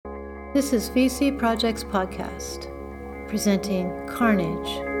This is VC Projects Podcast, presenting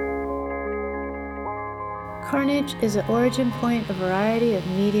KARNEJ. KARNEJ is an origin point of a variety of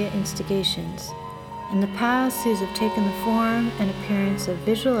media instigations. In the past, these have taken the form and appearance of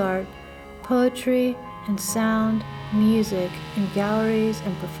visual art, poetry, and sound, music in galleries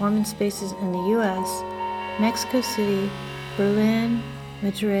and performance spaces in the US, Mexico City, Berlin,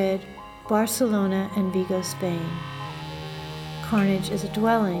 Madrid, Barcelona, and Vigo, Spain. KARNEJ is a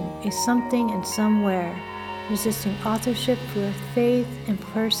dwelling, a something and somewhere, resisting authorship with faith in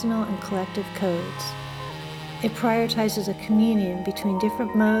personal and collective codes. It prioritizes a communion between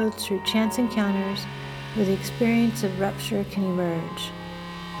different modes through chance encounters where the experience of rupture can emerge.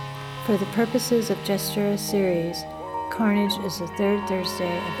 For the purposes of Gestura series, KARNEJ is the third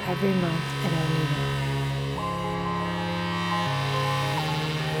Thursday of every month at El Nido.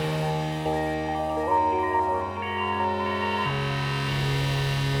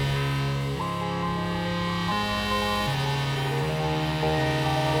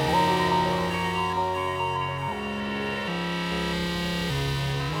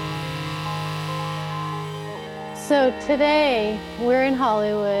 So today we're in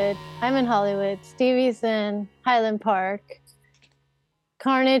Hollywood. I'm in Hollywood. Stevie's in Highland Park.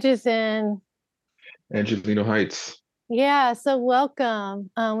 KARNEJ is in Angelino Heights. Yeah, so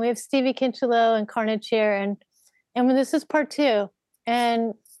welcome. We have Stevie Kincheloe and KARNEJ here, and this is part 2.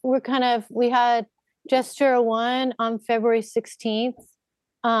 And we had Gestura 1 on February 16th,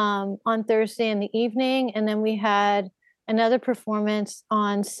 on Thursday in the evening, and then we had another performance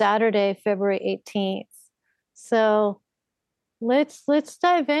on Saturday, February 18th. So let's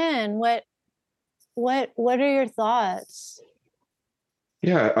dive in. What are your thoughts?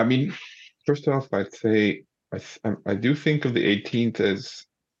 Yeah, I mean, first off, I'd say I do think of the 18th as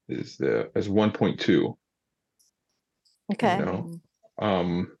 1.2. Okay. You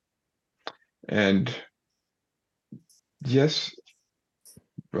know, and yes,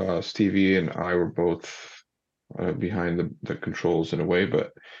 Stevie and I were both behind the controls in a way,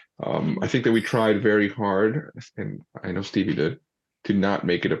 but I think that we tried very hard, and I know Stevie did, to not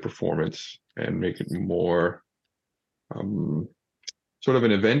make it a performance and make it more sort of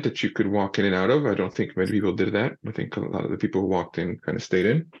an event that you could walk in and out of. I don't think many people did that. I think a lot of the people who walked in kind of stayed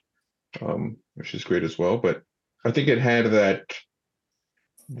in, which is great as well. But I think it had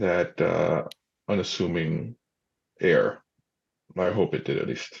that unassuming air. I hope it did at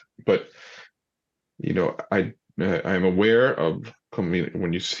least. But I'm aware of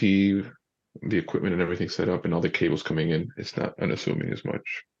when you see the equipment and everything set up and all the cables coming in, it's not unassuming as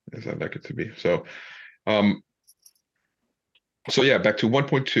much as I'd like it to be. So yeah, back to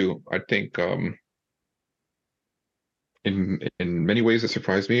 1.2. I think in many ways it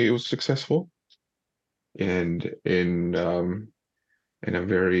surprised me it was successful, and I'm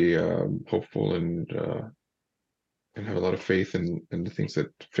very hopeful and have a lot of faith in the things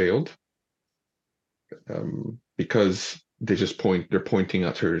that failed, because they're pointing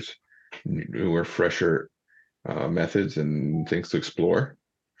at newer, fresher methods and things to explore.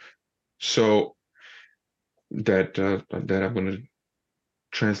 So that I'm going to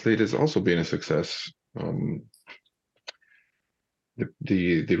translate as also being a success.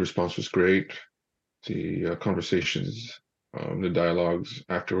 The response was great. The conversations, the dialogues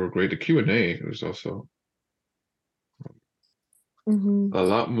after were great. The Q&A was also a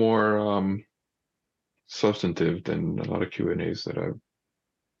lot more substantive than a lot of Q&As that I've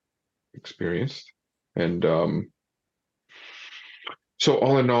experienced. And so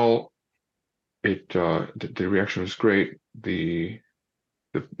all in all, the reaction was great. The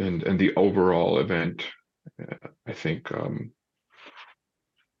overall event, I think,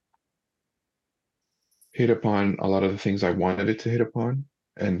 hit upon a lot of the things I wanted it to hit upon,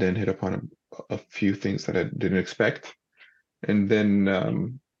 and then hit upon a few things that I didn't expect, and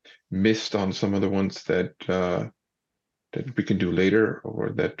then missed on some of the ones that we can do later, or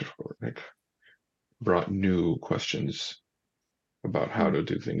that brought new questions about how to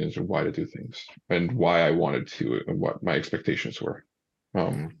do things and why to do things and why I wanted to and what my expectations were.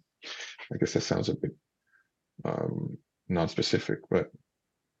 I guess that sounds a bit non-specific, but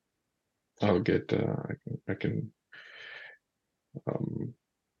I'll get I can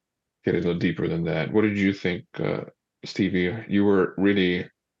get a little deeper than that. What did you think, Stevie? You were really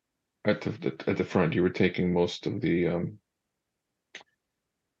at the front. You were taking most of the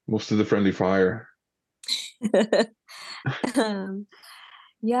friendly fire.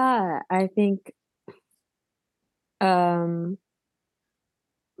 Yeah, I think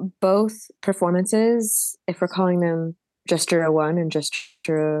both performances, if we're calling them Gestura 1 and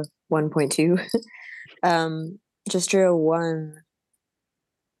Gestura 1.2, Gestura 1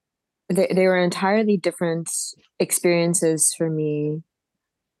 they were entirely different experiences for me.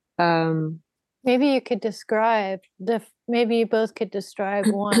 Maybe you could describe maybe you both could describe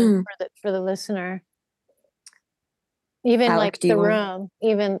one for the listener. Even Alec, like the room,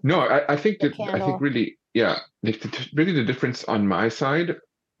 even No, I think the that candle. really, yeah, really the difference on my side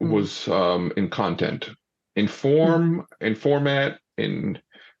was in content, in form, in format, in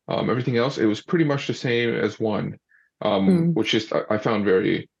everything else. It was pretty much the same as one, which is I found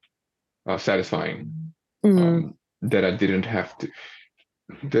very satisfying. That I didn't have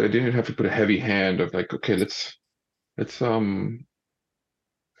to put a heavy hand of like, okay, let's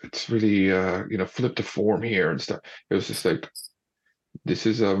really flip the form here and stuff. It was just like this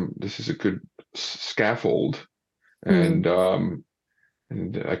is a good scaffold, and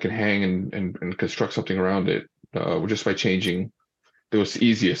I can hang and construct something around it just by changing those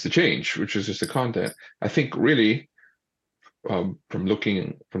easiest to change, which is just the content. I think really from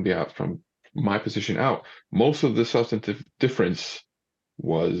looking from my position out, most of the substantive difference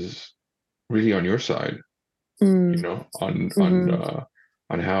was really on your side, on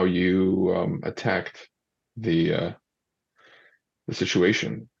how you attacked the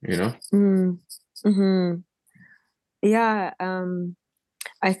situation, Yeah,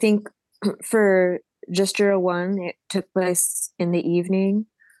 I think for Gestura 1, it took place in the evening.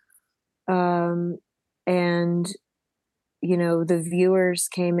 And, the viewers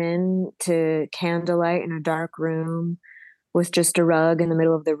came in to candlelight in a dark room with just a rug in the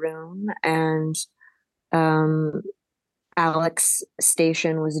middle of the room. And Alec's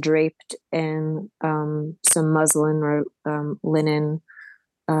station was draped in some muslin or linen,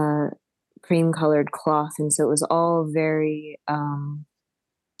 cream colored cloth. And so it was all a very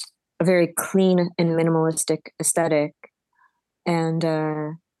clean and minimalistic aesthetic. And,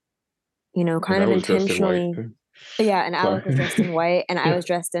 kind and I of was dressed in white. intentionally. Yeah, and Sorry. Alec was dressed in white, and I was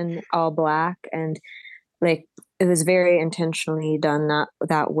dressed in all black, and like it was very intentionally done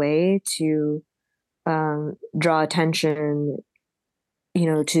that way to draw attention,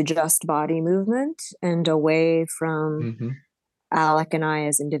 to just body movement and away from Alec and I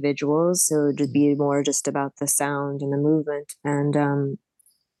as individuals. So to be more just about the sound and the movement, and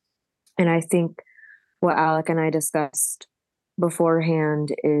I think what Alec and I discussed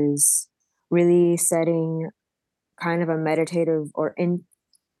beforehand is really setting kind of a meditative or in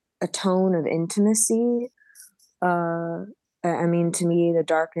a tone of intimacy. I mean, to me, the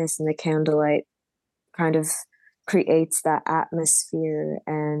darkness and the candlelight kind of creates that atmosphere.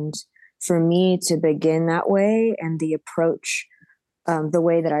 And for me to begin that way and the approach, the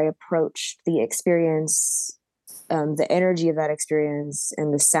way that I approached the experience, the energy of that experience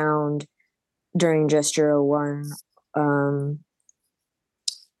and the sound during Gestura 1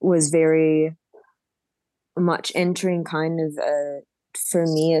 was very much entering kind of for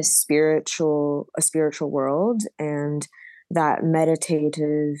me a spiritual world, and that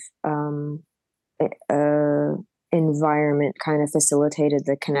meditative environment kind of facilitated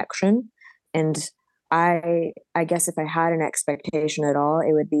the connection. And I guess if I had an expectation at all,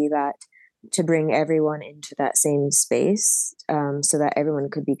 it would be that to bring everyone into that same space, so that everyone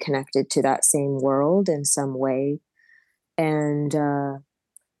could be connected to that same world in some way. And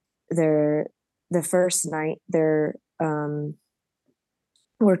the first night there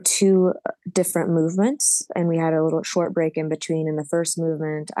were two different movements, and we had a little short break in between. In the first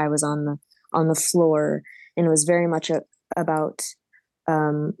movement, I was on the floor, and it was very much about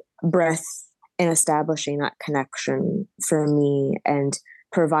breath and establishing that connection for me, and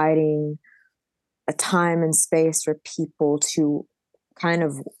providing a time and space for people to kind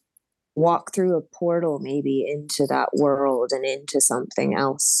of walk through a portal maybe into that world and into something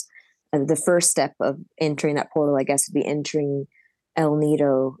else. And the first step of entering that portal, I guess, would be entering El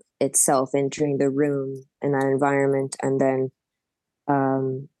Nido itself, entering the room and that environment, and then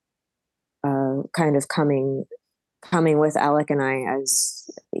kind of coming with Alec and I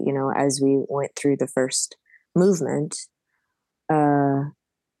as we went through the first movement.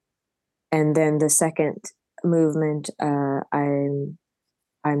 And then the second movement, I'm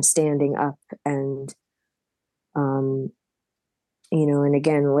standing up and, and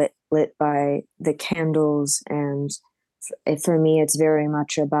again, lit by the candles. And for me, it's very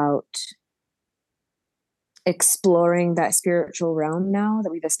much about exploring that spiritual realm now that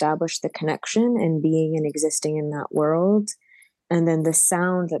we've established the connection and being and existing in that world. And then the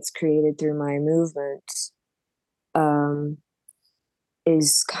sound that's created through my movement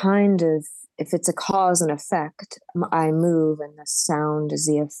is kind of, if it's a cause and effect, I move and the sound is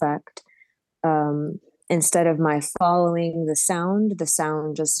the effect. Instead of my following the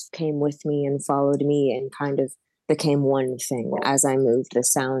sound just came with me and followed me, and kind of became one thing. As I moved, the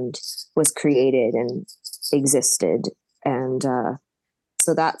sound was created and existed. And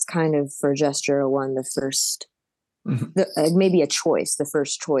so that's kind of for Gestura one, the first, maybe a choice. The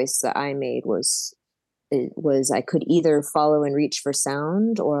first choice that I made was I could either follow and reach for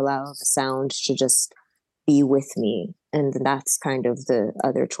sound or allow the sound to just be with me. And that's kind of the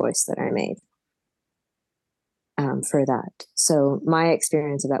other choice that I made for that. So my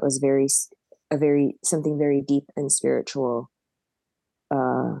experience of that was something very deep and spiritual,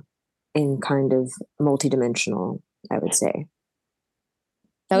 and kind of multidimensional, I would say.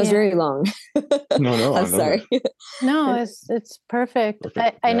 That was very long. No, I'm sorry. No, it's perfect.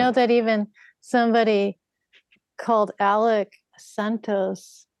 I know that even somebody called Alec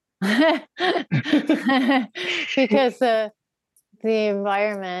Santos because the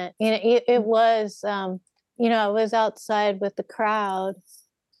environment, it was, I was outside with the crowd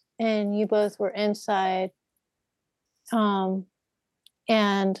and you both were inside. And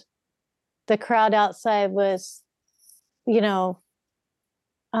the crowd outside was,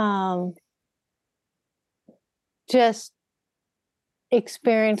 just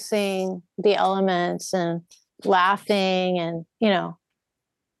experiencing the elements and laughing and,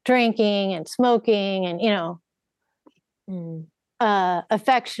 drinking and smoking and,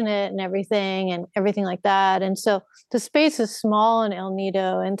 affectionate and everything like that. And so the space is small in El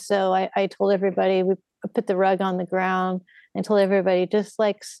Nido. And so I told everybody, we put the rug on the ground and told everybody just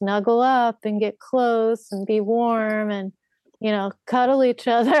like snuggle up and get close and be warm and, cuddle each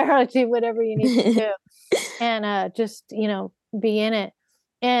other or do whatever you need to do. And just, be in it.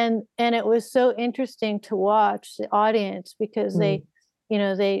 And it was so interesting to watch the audience because they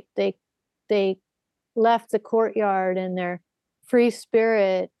left the courtyard in their free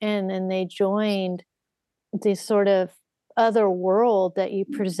spirit, and then they joined this sort of other world that you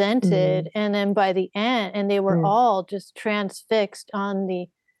presented. And then by the end, and they were all just transfixed on the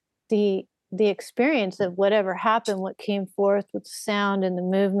experience of whatever happened, what came forth with the sound and the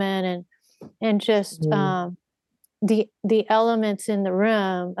movement and just the elements in the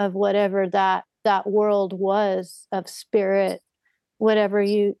room of whatever that world was of spirit, whatever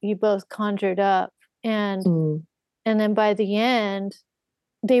you both conjured up. And then by the end,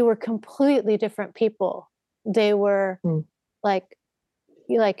 they were completely different people. They were like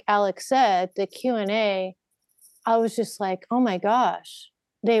Alex said, the Q&A, I was just like, oh my gosh,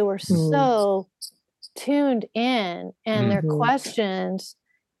 they were so tuned in, and their questions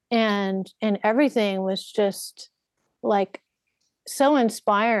and everything was just like so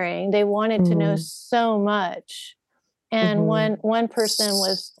inspiring. They wanted to know so much. And one person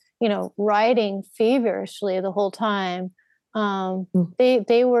was, writing feverishly the whole time.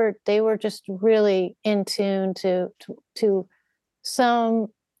 They were just really in tune to some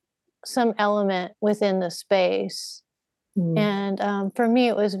element within the space. And for me,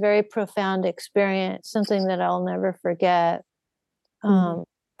 it was a very profound experience, something that I'll never forget, for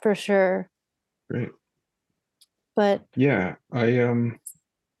sure. Great. But yeah, I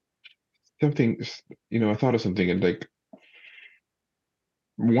I thought of something, and like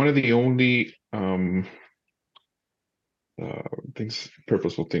one of the only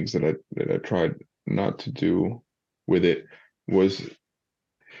purposeful things that I tried not to do with it was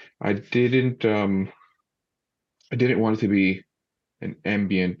I didn't want it to be an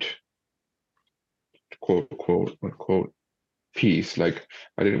ambient quote unquote piece. Like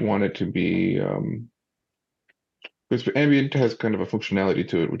I didn't want it to be because ambient has kind of a functionality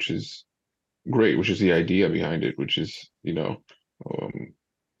to it, which is great, which is the idea behind it, which is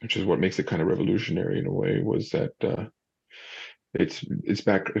which is what makes it kind of revolutionary in a way, was that it's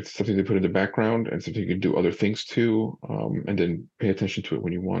something to put in the background and something you can do other things to, and then pay attention to it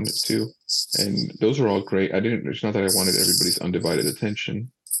when you want it to. And those are all great. It's not that I wanted everybody's undivided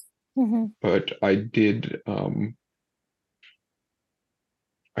attention, but I did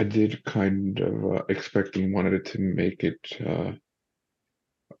kind of expect and wanted it to make it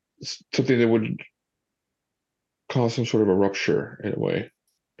something that would cause some sort of a rupture in a way.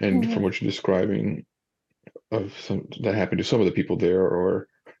 And from what you're describing of some that happened to some of the people there, or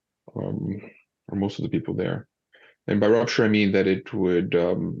most of the people there. And by rupture, I mean that it would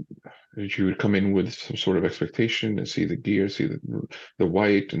that you would come in with some sort of expectation and see the gear, see the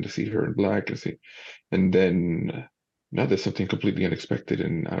white, and to see her in black, and then not that something completely unexpected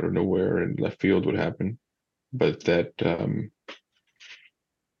and out of nowhere and left field would happen, but that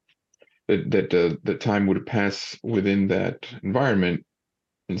the time would pass within that environment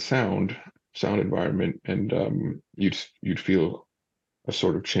and sound environment, and you'd feel a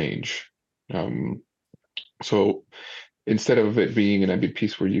sort of change. So instead of it being an ambient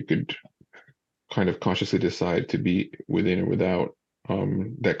piece where you could kind of consciously decide to be within or without,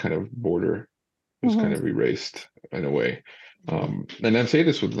 that kind of border is kind of erased in a way. And I say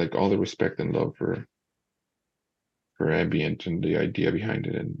this with like all the respect and love for ambient and the idea behind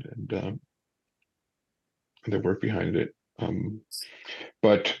it, and the work behind it.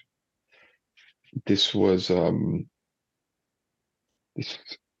 But this was, this,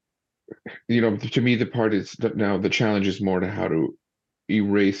 to me, the part is that now the challenge is more to how to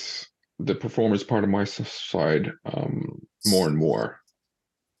erase the performance part of my side, more and more,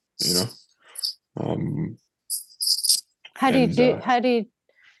 you know. How do you do? How do you,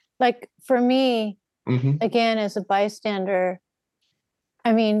 like, for me? Again, as a bystander,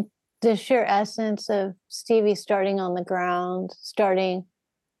 I mean, the sheer essence of Stevie starting on the ground, starting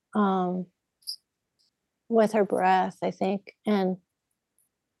with her breath, I think, and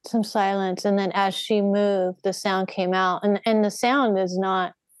some silence. And then as she moved, the sound came out. And the sound is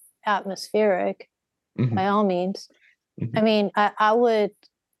not atmospheric by all means. I mean, I would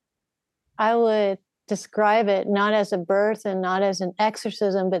describe it not as a birth and not as an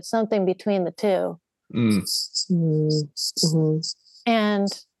exorcism, but something between the two. And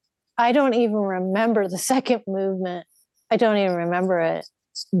I don't even remember the second movement. I don't even remember it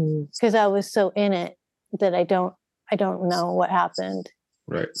because I was so in it that I don't know what happened.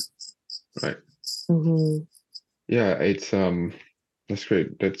 Right. Yeah, it's that's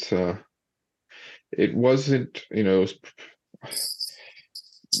great. That's it wasn't,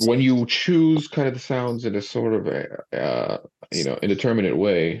 when you choose kind of the sounds in a sort of a indeterminate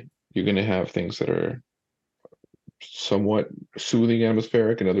way, you're going to have things that are somewhat soothing,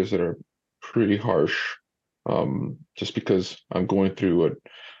 atmospheric, and others that are pretty harsh. Just because I'm going through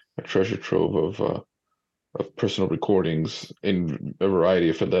a treasure trove of personal recordings in a variety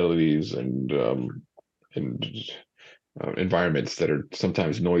of fidelities and environments that are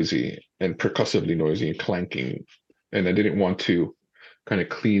sometimes noisy and percussively noisy and clanking, and I didn't want to kind of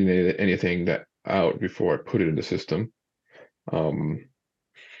clean anything that out before I put it in the system,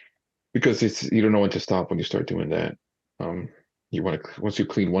 because you don't know when to stop when you start doing that. You want to, once you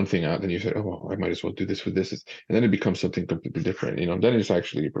clean one thing out, then you say, oh, well, I might as well do this with this, and then it becomes something completely different. Then it's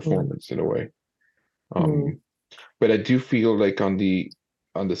actually a performance in a way. But I do feel like on the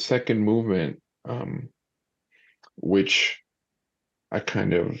second movement, which I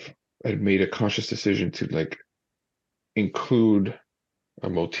kind of had made a conscious decision to like include a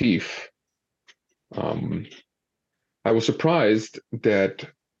motif. I was surprised that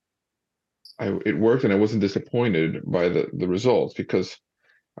it worked, and I wasn't disappointed by the results, because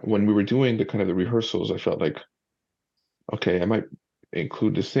when we were doing the kind of the rehearsals, I felt like, okay, I might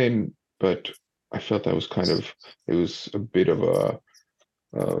include the same, but I felt that was it was a bit of a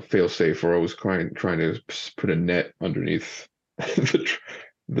fail safe, or I was trying to put a net underneath the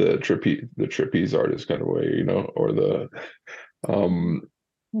trapeze artist kind of way, or the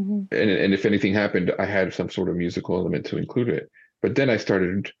and if anything happened, I had some sort of musical element to include it. But then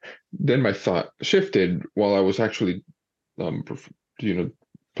then my thought shifted while I was actually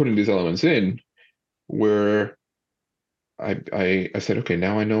putting these elements in, where I said, okay,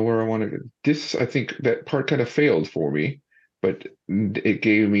 now I know where I want to. This, I think that part kind of failed for me, but it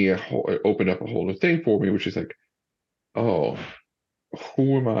gave me it opened up a whole new thing for me, which is like, oh,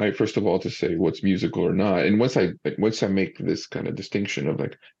 who am I, first of all, to say what's musical or not? And once I make this kind of distinction of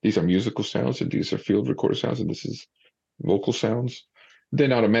like, these are musical sounds and these are field recorded sounds and this is vocal sounds,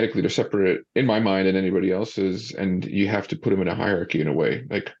 then automatically they're separate in my mind and anybody else's, and you have to put them in a hierarchy in a way.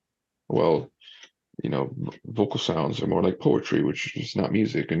 Like, well, vocal sounds are more like poetry, which is not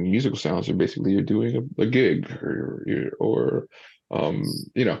music, and musical sounds are basically you're doing a gig, or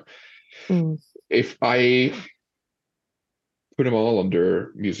if I put them all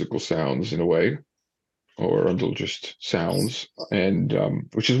under musical sounds in a way, or under just sounds, and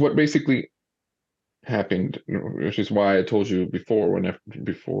which is what basically happened, which is why I told you before,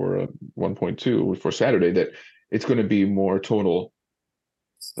 before 1.2, before Saturday, that it's going to be more tonal,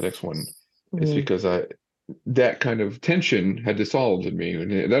 the next one. It's because that kind of tension had dissolved in me,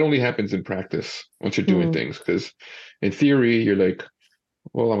 and that only happens in practice once you're doing things, because in theory you're like,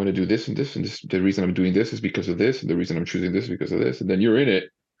 well, I'm going to do this and this and this. The reason I'm doing this is because of this, and the reason I'm choosing this is because of this. And then you're in it,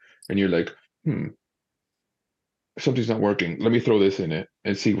 and you're like, something's not working. Let me throw this in it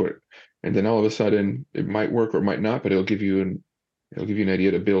and see what. And then all of a sudden, it might work or it might not, but it'll give you an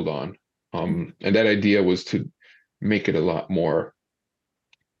idea to build on. And that idea was to make it a lot more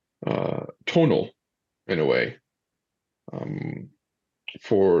tonal in a way,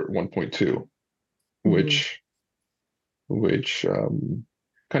 for 1.2, which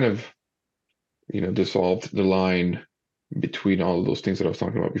kind of dissolved the line between all of those things that I was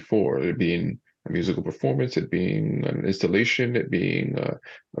talking about before, there being a musical performance, it being an installation, it being a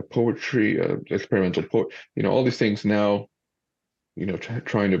poetry, experimental poet, all these things now,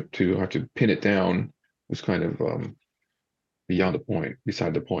 trying to have to pin it down was kind of beyond the point,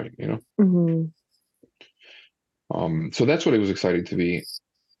 beside the point, Mm-hmm. So that's what it was exciting to me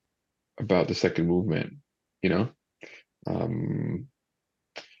about the second movement, you know. Um,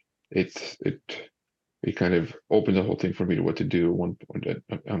 it kind of opened the whole thing for me to what to do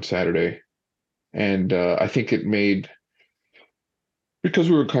on Saturday, and I think it made, because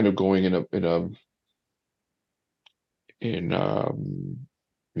we were kind of going in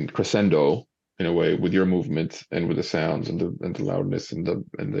crescendo in a way with your movements and with the sounds and the loudness and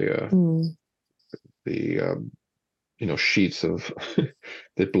the sheets of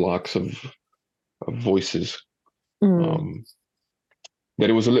the blocks of voices, um, that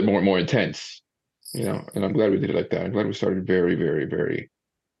it was a little more intense, and I'm glad we did it like that. I'm glad we started very, very, very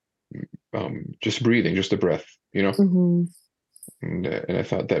just breathing, just the breath, Mm-hmm. and I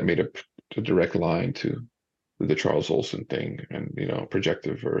thought that made a direct line to the Charles Olson thing, and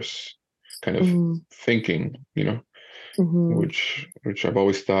projective verse kind of Mm-hmm. thinking, Mm-hmm. which I've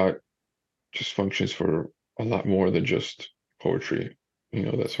always thought just functions for a lot more than just poetry,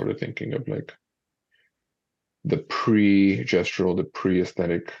 that sort of thinking of like the pre-gestural, the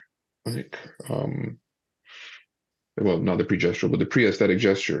pre-aesthetic, like well, not the pre-gestural, but the pre-aesthetic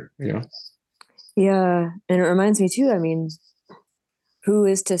gesture, Yeah, and it reminds me too, I mean, who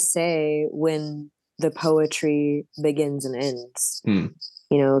is to say when the poetry begins and ends?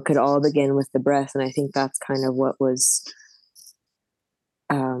 It could all begin with the breath, and I think that's kind of what was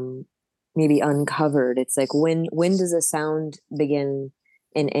maybe uncovered. It's like, when does a sound begin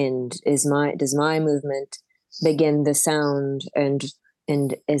and end? Does my movement begin the sound, and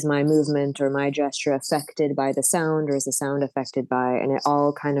is my movement or my gesture affected by the sound, or is the sound affected by, and it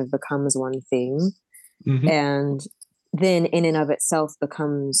all kind of becomes one thing. And then in and of itself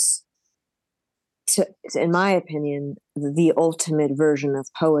becomes, in my opinion, the ultimate version of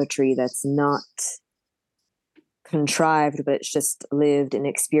poetry that's not contrived, but it's just lived and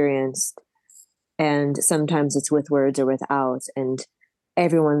experienced. And sometimes it's with words or without, and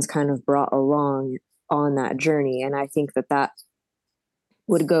everyone's kind of brought along on that journey. And I think that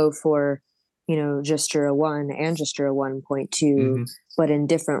would go for, Gestura 1 and Gestura 1.2, but in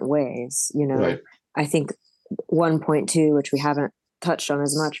different ways. Right. I think 1.2, which we haven't touched on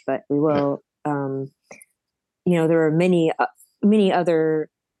as much, but we will. There are many other.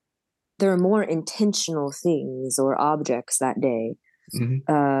 There are more intentional things or objects that day,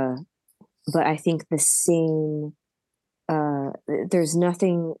 but I think the same. There's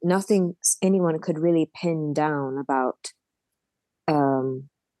nothing anyone could really pin down about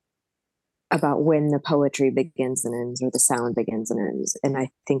when the poetry begins and ends, or the sound begins and ends. And I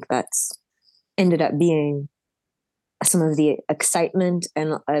think that's ended up being some of the excitement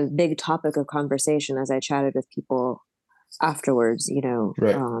and a big topic of conversation as I chatted with people afterwards,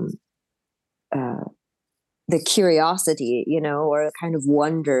 Right. The curiosity, or the kind of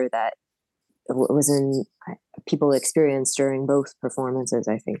wonder that was in people experienced during both performances,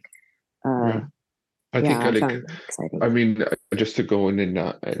 I think. Right. I think I found it exciting. I mean, just to go in and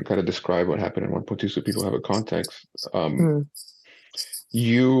kind of describe what happened in 1.2 so people have a context. While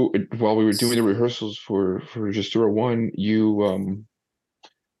we were doing the rehearsals for Gestura 1, you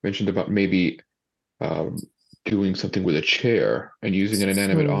mentioned about maybe doing something with a chair and using an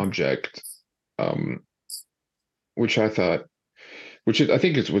inanimate object, which I thought, I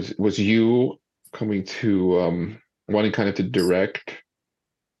think was you coming to wanting kind of to direct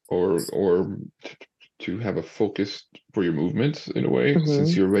or to have a focus for your movements in a way,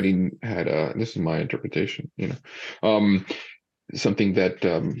 since you already had this is my interpretation, something that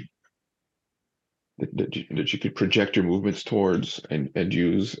that you could project your movements towards and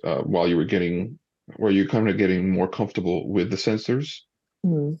use while you were where you're kind of getting more comfortable with the sensors.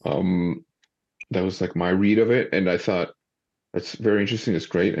 That was like my read of it, and I thought that's very interesting. It's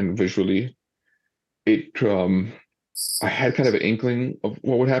great, and visually, I had kind of an inkling of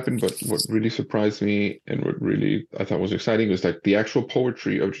what would happen, but what really surprised me and what really I thought was exciting was like the actual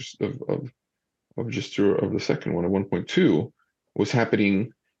poetry of the second one, of 1.2, was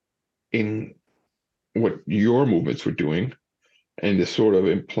happening in what your movements were doing, and this sort of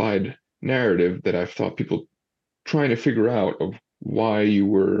implied narrative that I've thought people trying to figure out of why you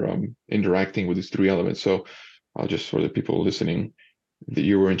were interacting with these three elements. So I'll just, for the people listening, that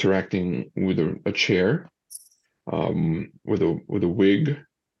you were interacting with a chair, with a wig,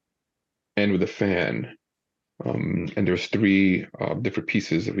 and with a fan, and there's three different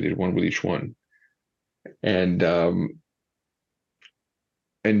pieces that we did, one with each one, and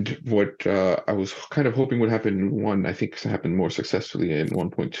And what I was kind of hoping would happen in one, I think happened more successfully in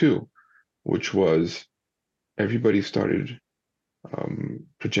 1.2, which was everybody started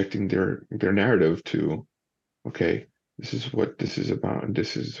projecting their narrative to, okay, this is what this is about, and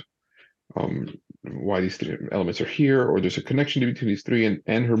this is why these three elements are here, or there's a connection between these three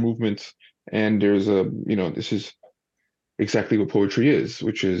and her movements, and there's a, this is exactly what poetry is,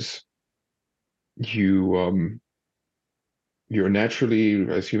 which is you you're naturally,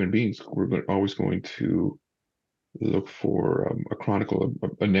 as human beings, always going to look for a chronicle,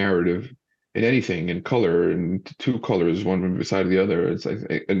 a narrative in anything, in color, and two colors, one beside the other. It's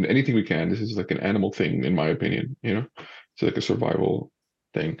like, and anything we can. This is like an animal thing, in my opinion. It's like a survival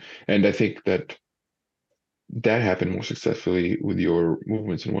thing, and I think that happened more successfully with your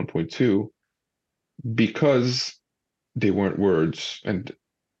movements in 1.2 because they weren't words, and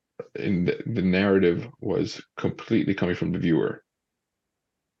in the narrative was completely coming from the viewer.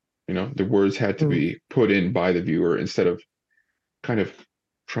 The words had to be put in by the viewer instead of kind of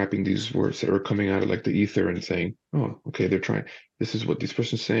trapping these words that are coming out of like the ether and saying, oh, okay, they're trying, this is what this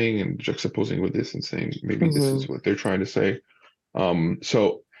person's saying, and juxtaposing with this and saying maybe this is what they're trying to say.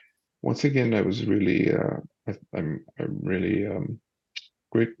 So once again, I was really I'm really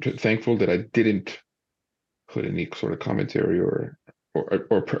thankful that I didn't put any sort of commentary or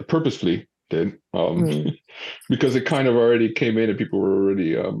purposefully did, because it kind of already came in and people were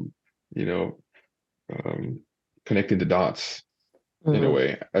already you know connecting the dots in a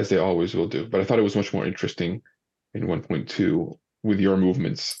way, as they always will do. But I thought it was much more interesting in 1.2 with your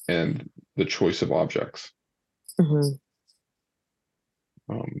movements and the choice of objects,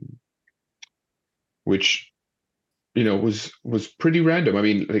 which was pretty random. I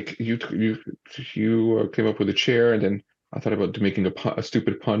mean, like you came up with a chair, and then I thought about making a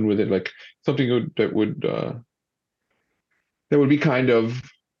stupid pun with it, like something that would be kind of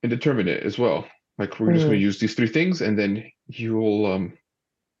indeterminate as well. Like we're just going to use these three things, and then you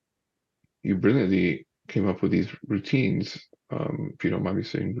brilliantly came up with these routines. If you don't mind me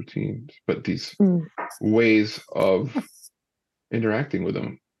saying routines, but these ways of interacting with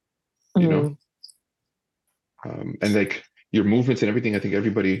them, and like your movements and everything. I think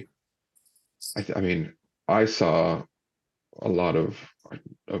everybody. I mean, I saw a lot of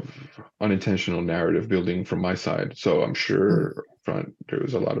unintentional narrative building from my side, so I'm sure front there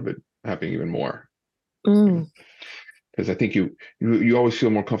was a lot of it happening even more. Because I think you always feel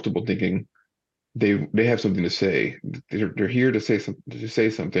more comfortable thinking they have something to say. They're here to say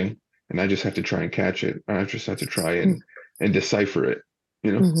something, and I just have to try and catch it. I just have to try and decipher it,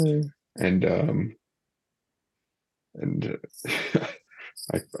 and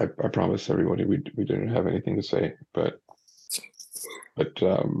I promise everybody we didn't have anything to say, but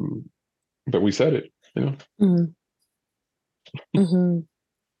we said it,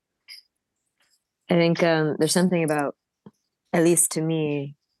 I think there's something about, at least to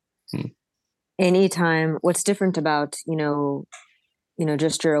me, anytime, what's different about Gestura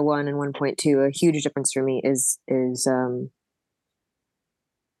 1 and 1.2, a huge difference for me is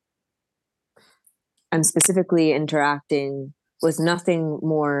I'm specifically interacting with nothing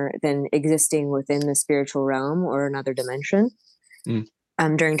more than existing within the spiritual realm or another dimension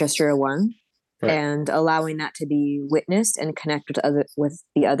during Gestura 1, right, and allowing that to be witnessed and connect with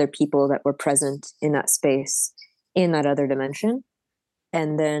the other people that were present in that space in that other dimension.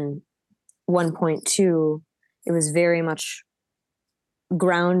 And then 1.2, it was very much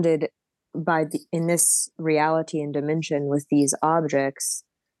grounded in this reality and dimension with these objects,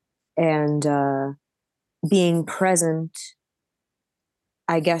 and being present,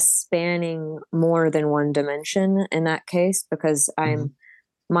 I guess, spanning more than one dimension in that case, because I'm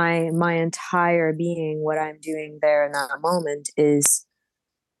my entire being, what I'm doing there in that moment is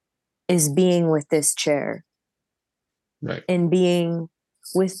being with this chair, right, and being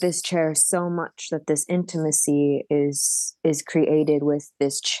with this chair so much that this intimacy is created with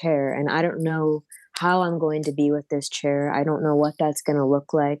this chair. And I don't know how I'm going to be with this chair. I don't know what that's going to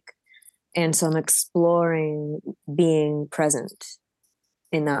look like. And so I'm exploring being present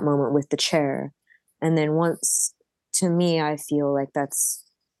in that moment with the chair. And then once, to me, I feel like that's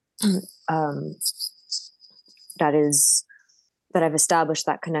that I've established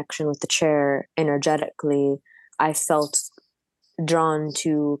that connection with the chair energetically, I felt drawn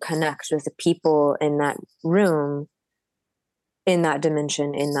to connect with the people in that room, in that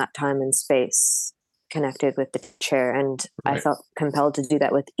dimension, in that time and space, connected with the chair. And right. I felt compelled to do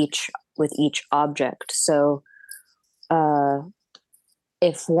that with each object. So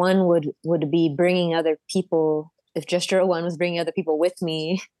if one would be bringing other people, if Gestura 1 was bringing other people with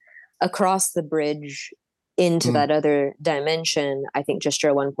me across the bridge into that other dimension. I think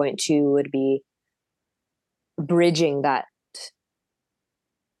Gestura 1.2 would be bridging that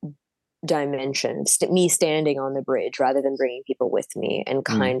dimension, me standing on the bridge rather than bringing people with me, and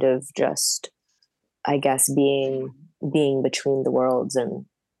kind of just, I guess, being between the worlds. And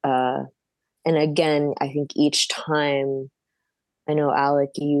again, I think each time, I know, Alec,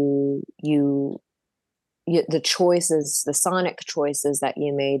 the choices, the sonic choices that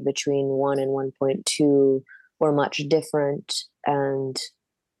you made between 1 and 1.2 were much different. And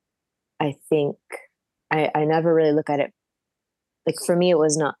I think I never really look at it, like, for me, it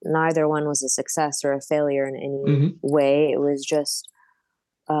was neither one was a success or a failure in any way. It was just,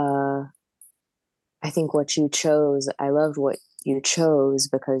 I think what you chose, I loved what you chose,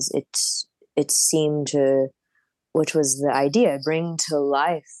 because it seemed to, which was the idea, bring to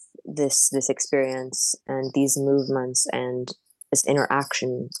life this experience and these movements and this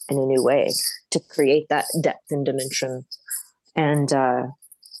interaction in a new way, to create that depth and dimension. And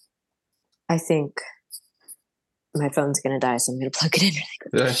I think my phone's gonna die, so I'm gonna plug it in really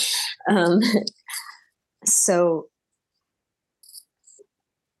quick. So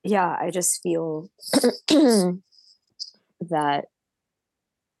yeah, I just feel that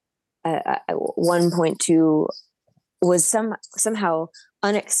 1.2 was somehow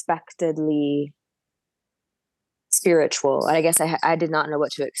unexpectedly spiritual. I guess I did not know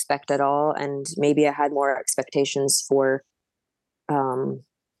what to expect at all, and maybe I had more expectations for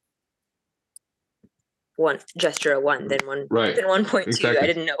Gestura 1 than 1.2. Exactly. I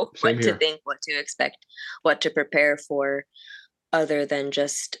didn't know what to think, what to expect, what to prepare for, other than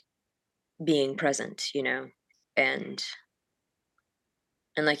just being present, and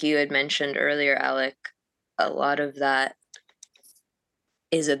like you had mentioned earlier, Alec, a lot of that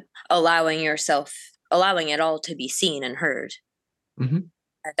is allowing it all to be seen and heard.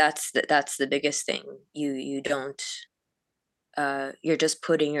 That's the biggest thing. You don't, you're just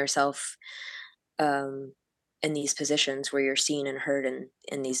putting yourself in these positions where you're seen and heard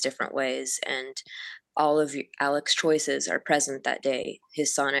in these different ways, and all of Alec's choices are present that day.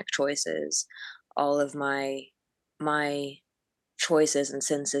 His sonic choices, all of my choices and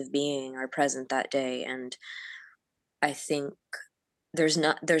sense of being are present that day. And I think there's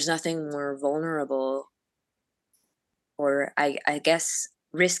nothing more vulnerable, or I guess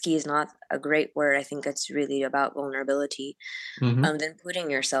risky is not a great word. I think it's really about vulnerability, than putting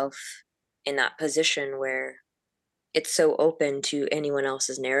yourself in that position where it's so open to anyone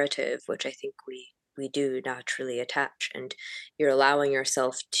else's narrative, which I think we do naturally attach, and you're allowing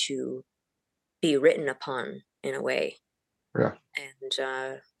yourself to be written upon in a way. Yeah.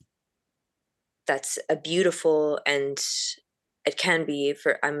 And that's a beautiful, and it can be,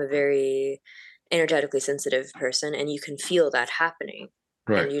 I'm a very energetically sensitive person, and you can feel that happening,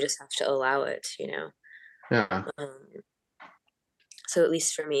 and you just have to allow it, Yeah. So at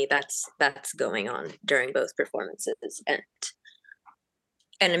least for me, that's going on during both performances.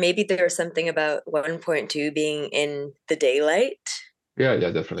 And maybe there was something about 1.2 being in the daylight. Yeah,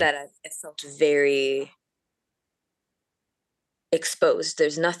 definitely. That I felt very exposed.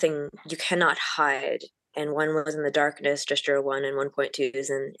 There's nothing, you cannot hide. And 1 was in the darkness, Gestura 1, and 1.2 is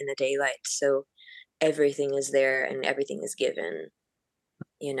in the daylight. So everything is there and everything is given,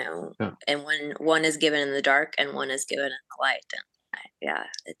 Yeah. And one is given in the dark and 1 is given in the light. And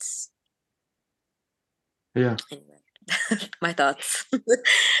it's. Yeah. Anyway, my thoughts.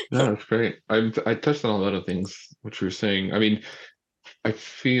 No, that's great. I touched on a lot of things which you were saying. I mean, I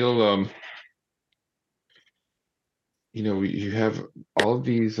feel you have all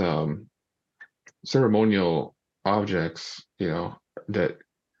these ceremonial objects, that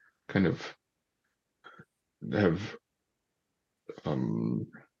kind of have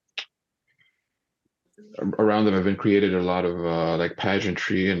around them have been created a lot of like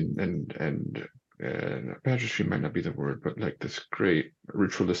pageantry and pageantry might not be the word, but like this great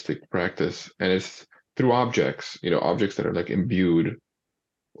ritualistic practice, and it's through objects, objects that are like imbued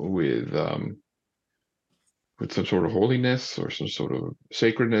with some sort of holiness or some sort of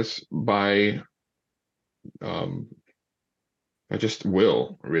sacredness by just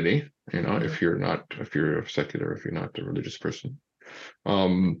will, really, if you're secular, if you're not a religious person.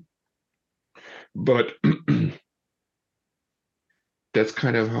 But that's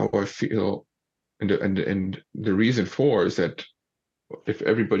kind of how I feel, and the reason for is that if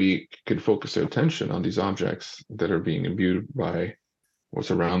everybody can focus their attention on these objects that are being imbued by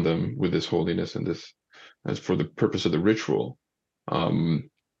what's around them with this holiness and this, as for the purpose of the ritual,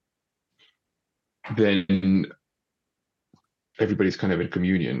 then everybody's kind of in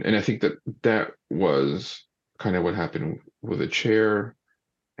communion. And I think that was kind of what happened with the chair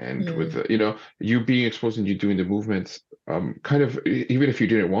and with you being exposed and you doing the movements, kind of even if you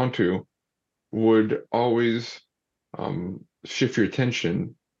didn't want to, would always shift your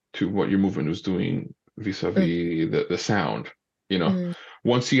attention to what your movement was doing vis-a-vis the sound.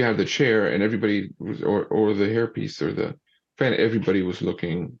 Once you have the chair and everybody was, or the hairpiece or the fan, everybody was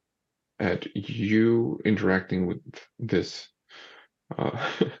looking at you interacting with this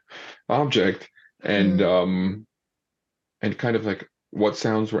object, and kind of like what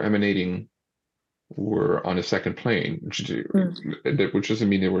sounds were emanating were on a second plane, which doesn't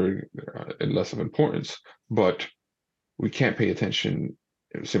mean they were less of importance, but we can't pay attention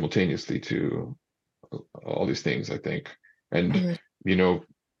simultaneously to all these things, I think. And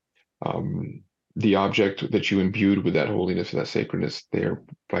the object that you imbued with that holiness, that sacredness, there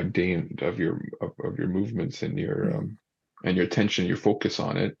by dint of your movements and your attention, your focus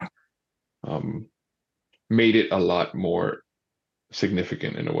on it, made it a lot more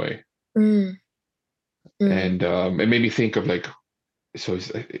significant in a way. And it made me think of like, so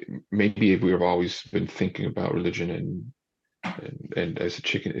maybe we've always been thinking about religion and as a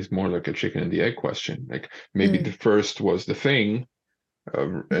chicken is more like a chicken and the egg question. Like maybe the first was the thing,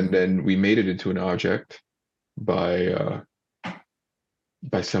 and then we made it into an object by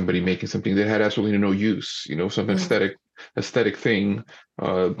somebody making something that had absolutely no use. Some aesthetic thing,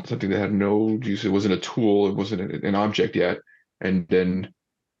 something that had no use. It wasn't a tool. It wasn't an object yet. And then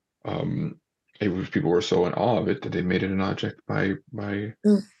people were so in awe of it that they made it an object by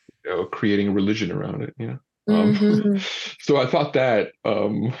creating a religion around it. So I thought that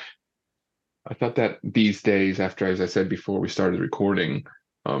these days, after, as I said before we started recording,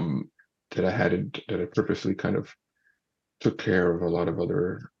 that I purposely kind of took care of a lot of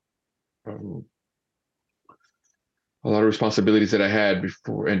responsibilities that I had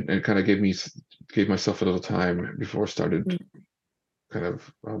before, and kind of gave myself a little time before I started kind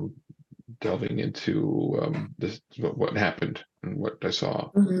of delving into what happened and what I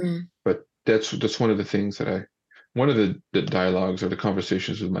saw. But that's one of the things that one of the dialogues or the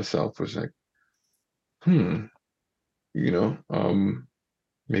conversations with myself was like, maybe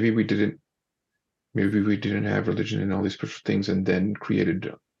we didn't have religion and all these special things and then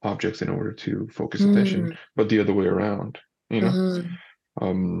created objects in order to focus attention, but the other way around, or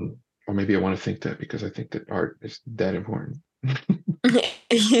maybe I want to think that because I think that art is that important.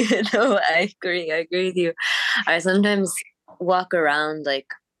 I agree with you. I sometimes walk around like,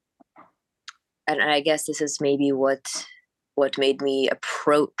 and I guess this is maybe what made me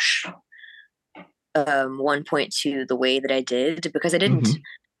approach 1.2 the way that I did, because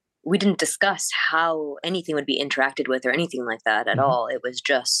we didn't discuss how anything would be interacted with or anything like that at all. It was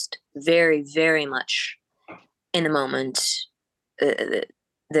just very, very much in the moment.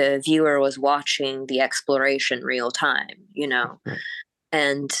 The viewer was watching the exploration real time,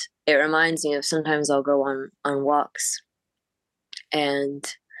 and it reminds me of sometimes I'll go on walks, and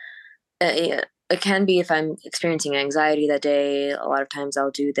it can be if I'm experiencing anxiety that day. A lot of times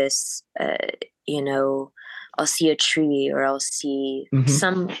I'll do this, I'll see a tree or I'll see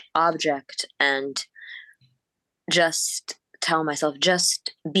some object and just tell myself,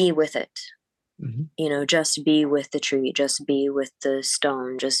 just be with it. Just be with the tree, just be with the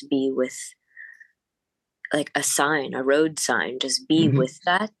stone, just be with like a sign, a road sign, just be with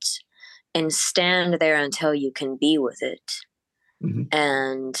that and stand there until you can be with it.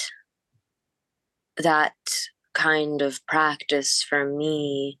 And that kind of practice for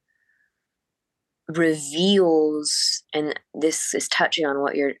me reveals, and this is touching on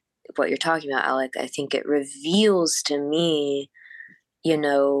what you're talking about, Alec. I think it reveals to me,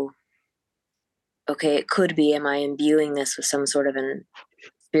 okay, it could be, am I imbuing this with some sort of an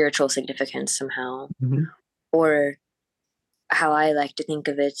spiritual significance somehow? Or how I like to think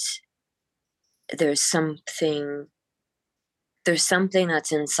of it, there's something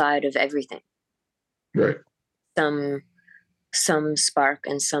that's inside of everything. Right. Some spark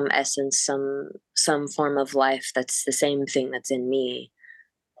and some essence, some form of life that's the same thing that's in me.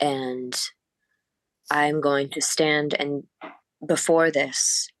 And I'm going to stand and before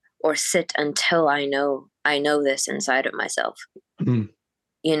this, or sit until I know this inside of myself. And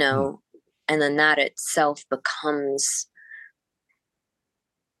then that itself becomes,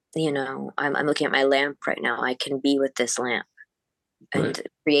 I'm looking at my lamp right now. I can be with this lamp and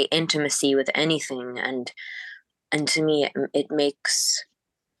create intimacy with anything. And to me, it makes,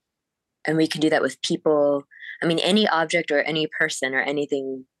 and we can do that with people. I mean, any object or any person or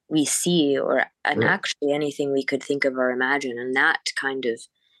anything we see, and actually anything we could think of or imagine. And that kind of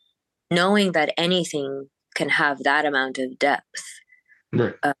knowing that anything can have that amount of depth.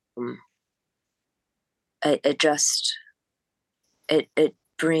 Right. It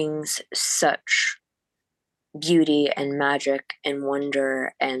brings such beauty and magic and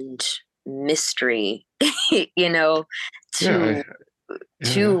wonder and mystery, you know, Yeah,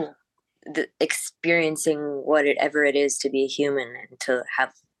 to the experiencing whatever it is to be a human and to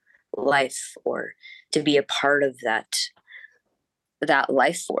have life, or to be a part of that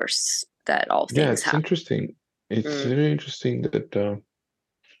life force that all things it's have. interesting. It's very interesting that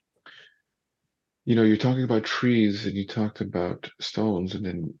you're talking about trees and you talked about stones, and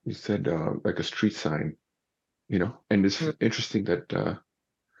then you said like a street sign, and it's interesting that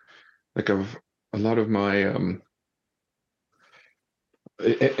like a lot of my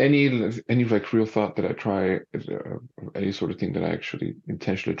any like real thought that I try, any sort of thing that I actually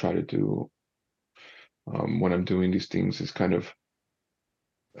intentionally try to do when I'm doing these things is kind of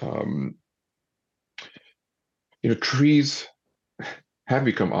um, trees have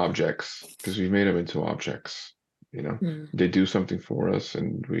become objects because we made them into objects. They do something for us,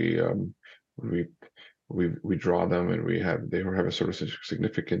 and we we draw them, and they have a sort of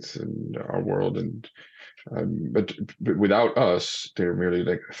significance in our world, and but without us, they're merely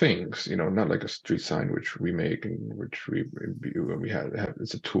like things, not like a street sign which we make and which we have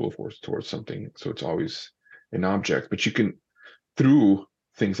it's a tool for us towards something. So it's always an object. But you can, through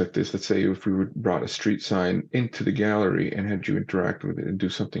things like this, let's say if we brought a street sign into the gallery and had you interact with it and do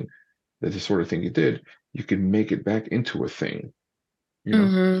something, that's the sort of thing you did, you can make it back into a thing,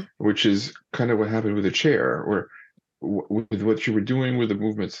 which is kind of what happened with a chair, or with what you were doing with the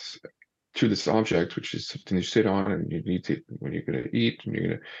movements to this object, which is something you sit on and you need to when you're going to eat and you're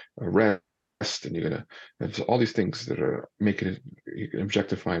going to rest, and you're going to have all these things that are making it, you can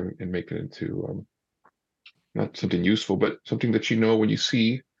objectify and make it into not something useful, but something that when you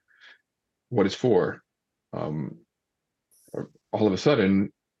see what it's for, um, all of a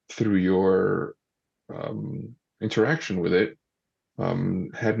sudden through your interaction with it,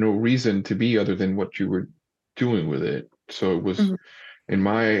 had no reason to be other than what you were doing with it. So it was, in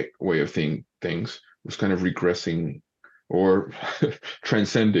my way of things, was kind of regressing or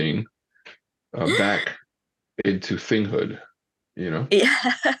transcending back into thinghood. Yeah.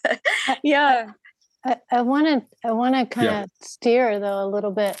 Yeah. I want to kind of steer though a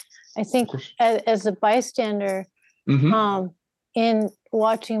little bit. I think as a bystander, in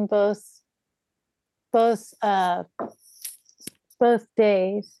watching both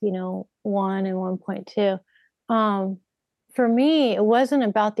days, 1 and 1.2, for me it wasn't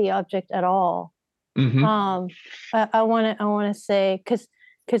about the object at all. I want to say, because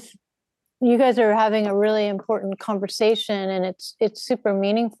you guys are having a really important conversation and it's super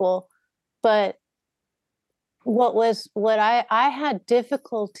meaningful, but what I had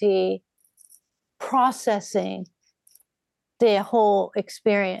difficulty processing the whole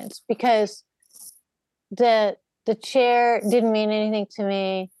experience, because the chair didn't mean anything to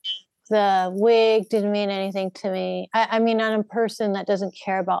me. The wig didn't mean anything to me. I mean, I'm a person that doesn't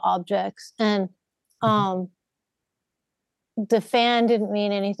care about objects, and the fan didn't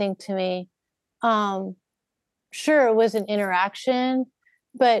mean anything to me. Sure, it was an interaction,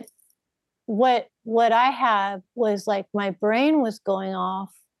 but what I had was like my brain was going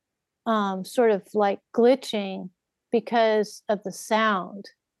off, sort of like glitching because of the sound,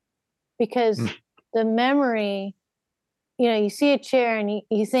 because the memory, you see a chair and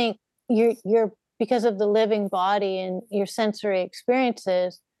you think you're because of the living body and your sensory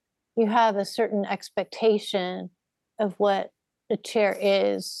experiences, you have a certain expectation of what a chair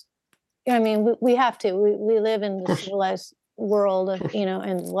is. I mean, we have to, we live in the civilized world of,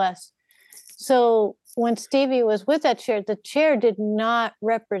 and less. So when Stevie was with that chair, the chair did not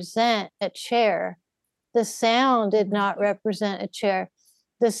represent a chair. The sound did not represent a chair.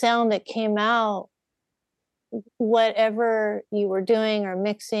 The sound that came out, whatever you were doing or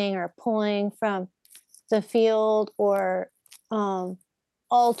mixing or pulling from the field, or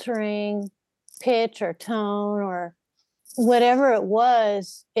altering pitch or tone or whatever it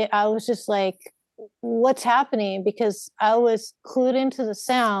was, I was just like, what's happening? Because I was clued into the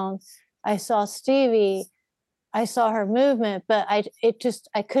sound. I saw Stevie, I saw her movement, but I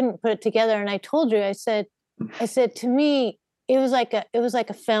couldn't put it together. And I told you, I said to me, it was like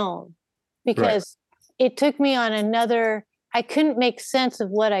a film, because it took me on another, I couldn't make sense of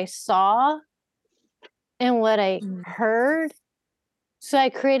what I saw and what I heard. So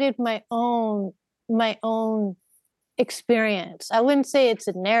I created my own experience. I wouldn't say it's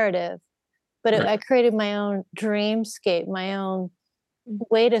a narrative, but I created my own dreamscape, my own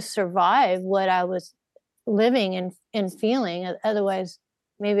way to survive what I was living and feeling. Otherwise,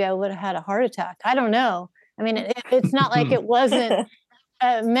 maybe I would have had a heart attack. I don't know. I mean, it's not like it wasn't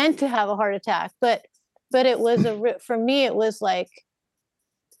meant to have a heart attack, but it was for me, it was like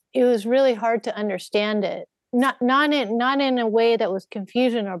it was really hard to understand it. Not in a way that was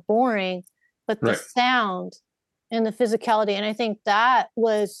confusion or boring, but the Right. sound and the physicality. And I think that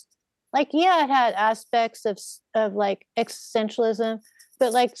was like, yeah, it had aspects of like existentialism,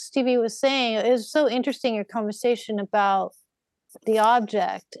 but like Stevie was saying, it was so interesting your conversation about the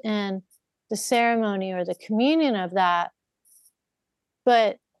object and the ceremony or the communion of that.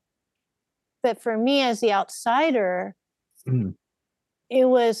 But for me as the outsider, Mm. it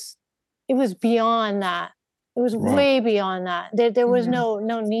was beyond that. It was Wow. way beyond that. There was Mhm.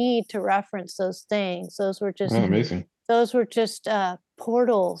 no need to reference those things. Those were just Oh, amazing.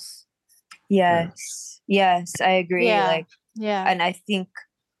 portals. Yes. Yes, I agree. Yeah. Like, Yeah. and I think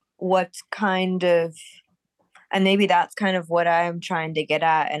what's kind of, and maybe that's kind of what I'm trying to get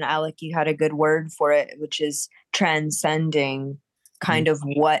at. And Alec, you had a good word for it, which is transcending kind of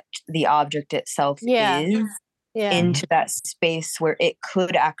what the object itself Yeah. is Yeah. into that space where it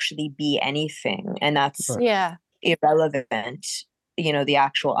could actually be anything. And that's Right. Yeah. irrelevant, the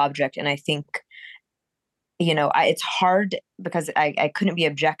actual object. And I think, it's hard because I couldn't be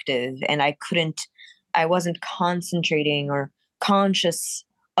objective, and I wasn't concentrating or conscious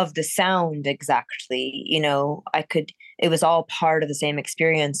of the sound exactly. It was all part of the same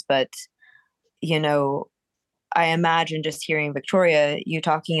experience, but, I imagine just hearing Victoria, you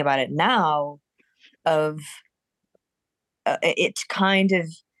talking about it now, of it kind of,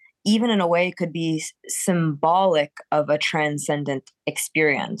 even in a way, could be symbolic of a transcendent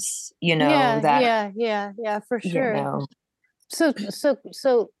experience, Yeah. that, Yeah, for you sure. know, So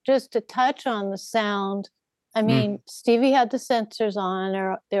just to touch on the sound, I Mm. mean, Stevie had the sensors on,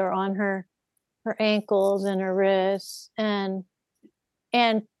 or they were on her ankles and her wrists, and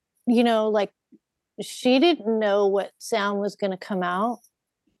like she didn't know what sound was going to come out,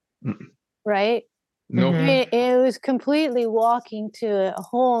 right? No. It was completely walking to a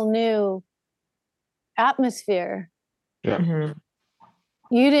whole new atmosphere. Yeah. Mhm.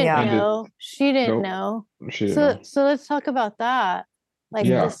 You didn't Yeah. know, she didn't Nope. know. She didn't know. So let's talk about that, like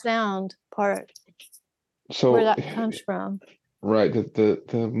Yeah. the sound part, where So, that comes from. right,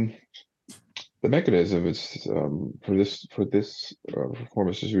 the mechanism is for this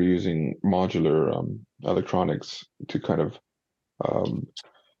performance is we're using modular electronics to kind of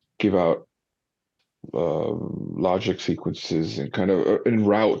give out logic sequences and kind of and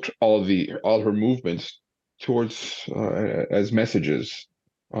route all her movements towards as messages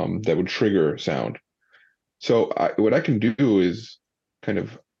that would trigger sound. So what I can do is kind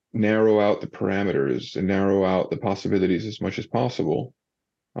of narrow out the parameters and narrow out the possibilities as much as possible,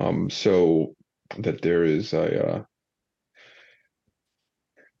 so that there is a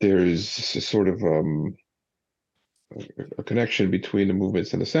sort of a connection between the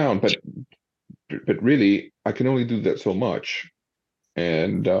movements and the sound. But really, I can only do that so much,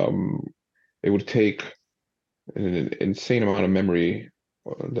 and it would take an insane amount of memory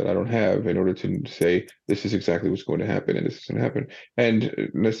that I don't have in order to say this is exactly what's going to happen and this is going to happen. And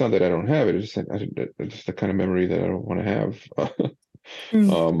it's not that I don't have it; it's just it's just the kind of memory that I don't want to have.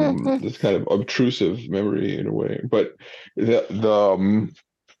 This kind of obtrusive memory in a way. But the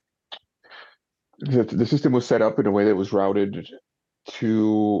system was set up in a way that was routed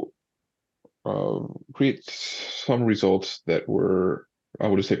to create some results that were, I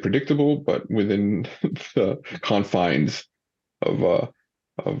would say, predictable, but within the confines of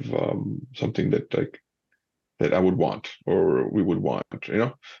something that I would want or we would want.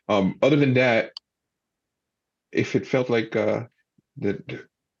 Other than that, if it felt like that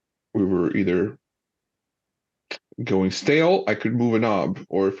we were either going stale, I could move a knob,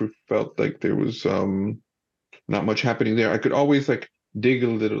 or if it felt like there was not much happening there, I could always like dig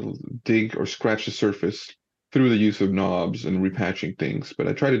or scratch the surface through the use of knobs and repatching things. But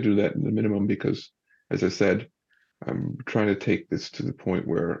I try to do that in the minimum because, as I said, I'm trying to take this to the point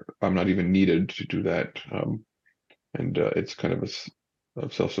where I'm not even needed to do that, and it's kind of a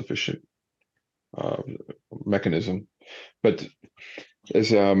self-sufficient uh, mechanism. But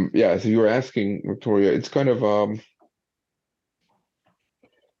as you were asking, Victoria, it's kind of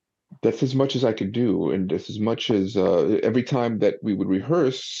that's as much as I could do, and that's as much as every time that we would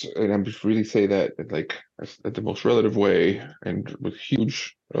rehearse, and I'm just really say that like at the most relative way, and with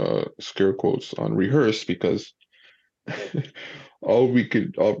huge scare quotes on rehearse, because all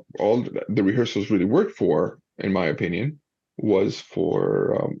the rehearsals really worked for, in my opinion, was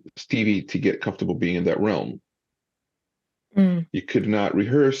for Stevie to get comfortable being in that realm. You could not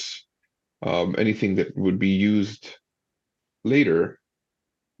rehearse anything that would be used later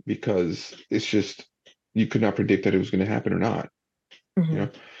because it's just you could not predict that it was going to happen or not.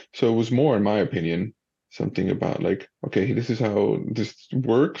 Mhm. So it was more, in my opinion, something about like, okay, this is how this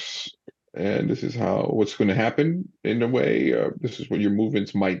works, and this is how what's going to happen in a way. This is what your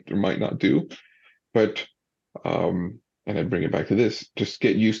movements might or might not do. But and I bring it back to this: just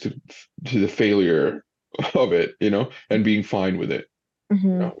get used to the failure of it, and being fine with it,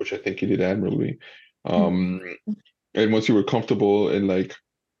 which I think you did admirably. Um, and once you were comfortable in like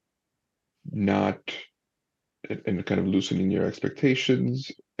not and kind of loosening your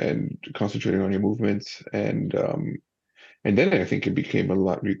expectations and concentrating on your movements, and then I think it became a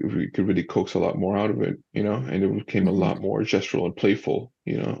lot. We could really coax a lot more out of it, and it became a lot more gestural and playful,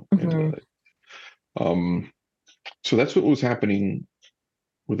 and so that's what was happening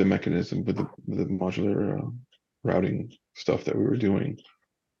with the mechanism, with the modular routing stuff that we were doing.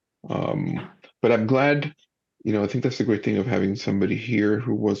 But I'm glad, I think that's the great thing of having somebody here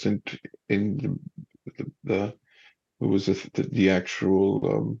who wasn't in the who was the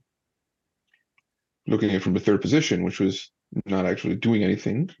actual looking at it from the third position, which was not actually doing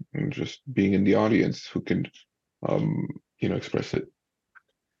anything and just being in the audience, who can express it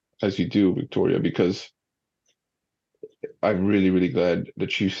as you do, Victoria, because I'm really, really glad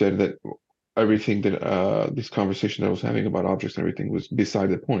that you said that everything that this conversation that I was having about objects and everything was beside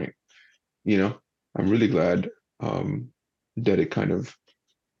the point. I'm really glad that it kind of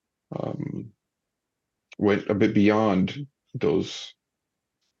went a bit beyond those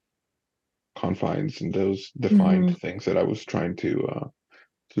confines and those defined things that I was trying to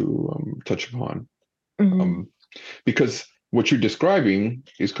touch upon. Because what you're describing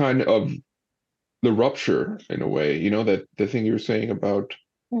is kind of the rupture in a way, that the thing you were saying about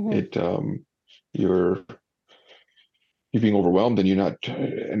it, you're being overwhelmed and you're not,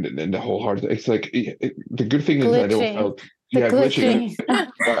 and the whole heart. It's like the good thing is I don't felt glitching.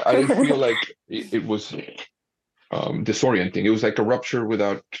 I didn't feel like it was disorienting. It was like a rupture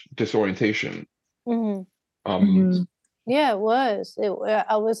without disorientation. Yeah, it was.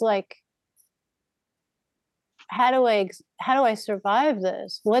 I was like, how do I survive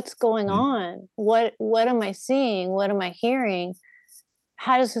this? What's going on? What am I seeing? What am I hearing?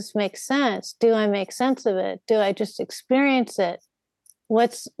 How does this make sense? Do I make sense of it? Do I just experience it?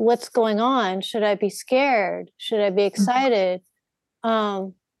 What's going on? Should I be scared? Should I be excited?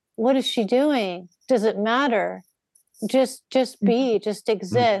 What is she doing? Does it matter? Just be, just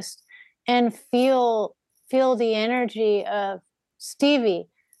exist, and feel the energy of Stevie,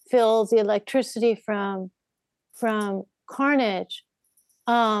 feel the electricity from KARNEJ,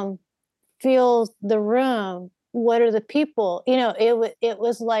 feel the room. What are the people? It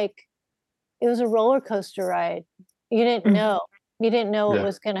was like, it was a roller coaster ride. You didn't know. You didn't know what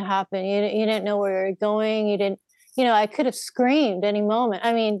was going to happen. You didn't know where you were going. You didn't. I could have screamed any moment.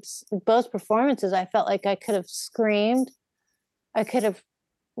 I mean, both performances, I felt like I could have screamed. I could have,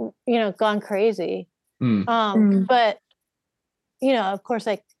 gone crazy. But, of course,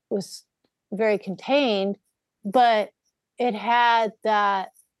 I was very contained. But it had that.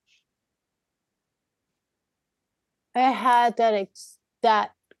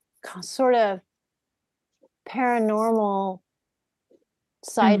 That sort of paranormal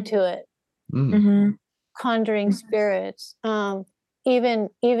side to it, conjuring spirits. Even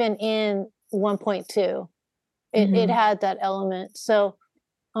in 1.2, it had that element. So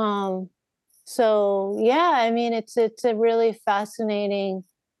yeah, I mean, it's a really fascinating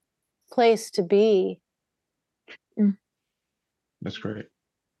place to be. That's great.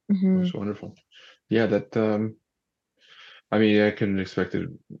 That's wonderful. Yeah, that I mean, I couldn't expect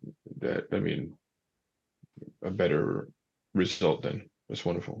that. I mean, a better result then. That's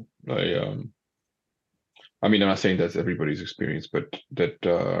wonderful. I mean, I'm not saying that's everybody's experience, but that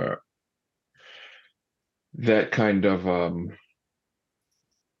kind of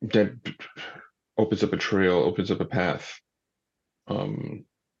that opens up a trail, opens up a path.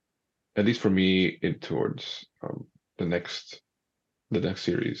 At least for me, towards the next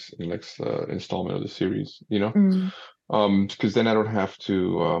series, the next installment of the series. Because then I don't have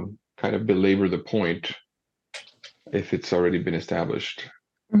to kind of belabor the point if it's already been established.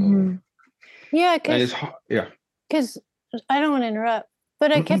 Yeah, because I don't want to interrupt,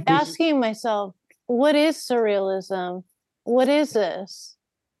 but I kept asking myself, what is surrealism? What is this?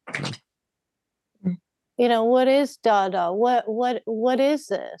 What is Dada? What is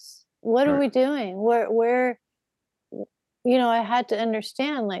this? What are we doing? Where I had to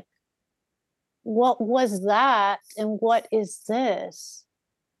understand, like, what was that and what is this?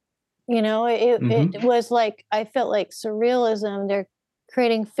 It was like, I felt like surrealism, they're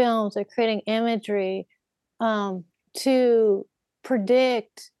creating films, they're creating imagery to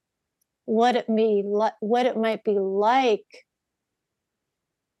predict what it might be like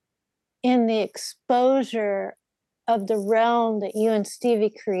in the exposure of the realm that you and Stevie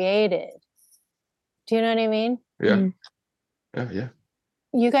created. Do you know what I mean? Yeah. Mm. Yeah.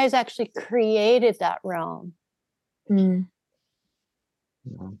 You guys actually created that realm. Mm.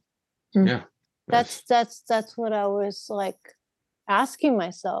 Yeah. That's what I was like asking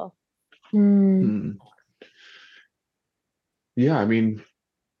myself. Mm. Yeah, I mean,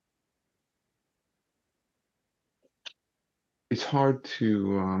 it's hard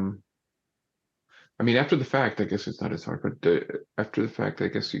to I mean, after the fact, I guess it's not as hard, but after the fact, I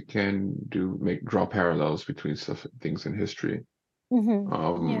guess you can draw parallels between things in history.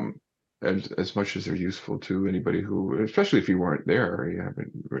 Yeah. As much as they're useful to anybody who, especially if you weren't there, you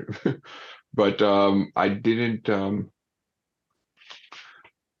haven't. But I didn't.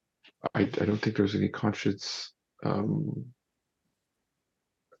 I don't think there's any conscious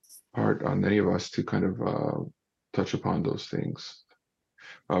part on any of us to kind of touch upon those things.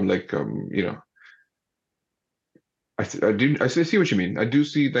 You know, I see what you mean. I do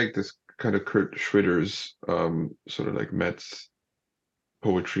see like this kind of Kurt Schwitter's sort of like Metz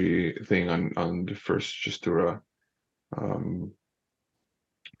poetry thing on the first Gestura,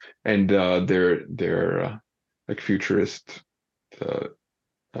 and their like futurist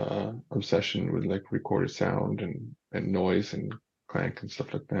obsession with like recorded sound and noise and clank and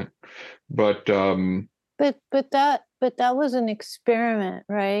stuff like that. But that was an experiment,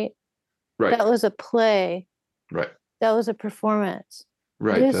 right? right, That was a play. right, That was a performance.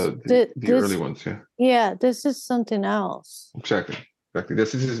 right. The early ones, yeah. Yeah, this is something else. Exactly.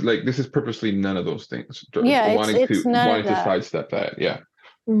 This is purposely none of those things. Yeah, it's none of Wanting to that. sidestep that. Yeah.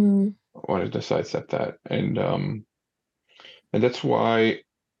 Mm. Wanted to sidestep that. And that's why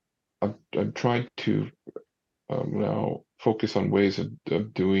I'm trying to now focus on ways of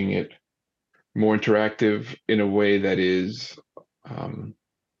doing it more interactive in a way that is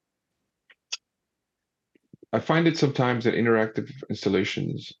I find it sometimes that interactive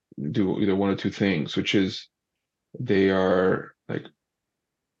installations do either one or two things, which is they are like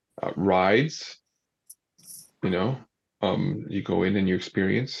rides, you know. You go in and you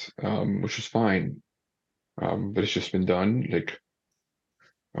experience, which is fine, but it's just been done. Like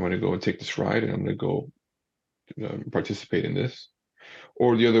I'm going to go and take this ride, and I'm going to go participate in this.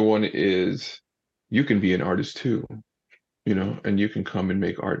 Or the other one is you can be an artist too, you know, and you can come and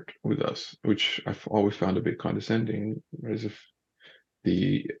make art with us, which I've always found a bit condescending, as if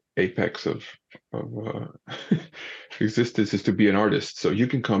the apex of existence is to be an artist. So you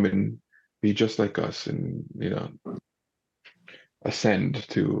can come and be just like us, and you know, ascend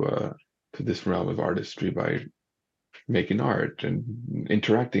to this realm of artistry by making art and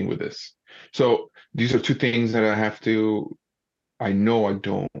interacting with this. So these are two things that I know I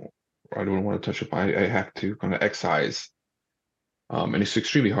don't want to touch upon. I have to kind of excise. And it's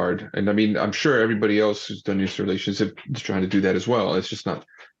extremely hard. And I mean, I'm sure everybody else who's done installations is trying to do that as well. It's just not,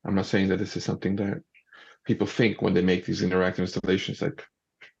 I'm not saying that this is something that people think when they make these interactive installations, like,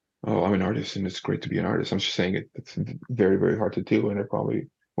 oh, I'm an artist and it's great to be an artist. I'm just saying it's very, very hard to do, and I probably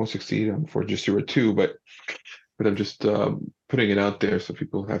won't succeed for Gestura 2, but I'm just putting it out there so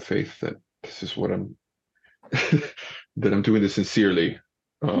people have faith that this is what I'm that I'm doing this sincerely,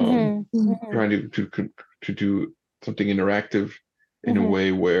 trying to do something interactive in a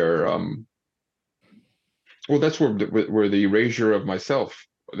way where well, that's where the erasure of myself,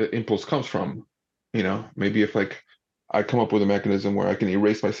 the impulse comes from. You know, maybe if like I come up with a mechanism where I can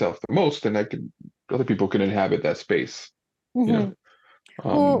erase myself the most, then other people can inhabit that space. You know.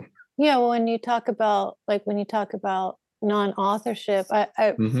 Well, yeah. When you talk about non-authorship,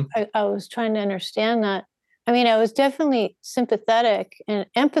 I was trying to understand that. I mean, I was definitely sympathetic and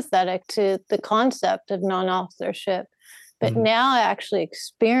empathetic to the concept of non-authorship, but now I actually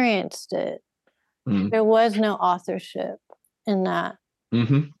experienced it. There was no authorship in that.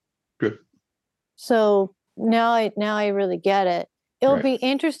 Good. So now I really get it. It'll be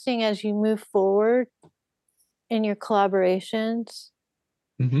interesting as you move forward in your collaborations.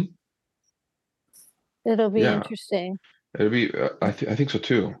 It'll be interesting. It'll be. I think so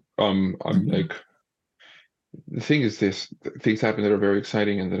too. I'm like, the thing is this: things happen that are very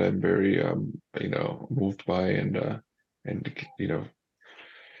exciting and that I'm very you know, moved by, and you know,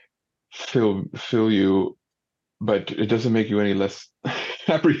 feel you, but it doesn't make you any less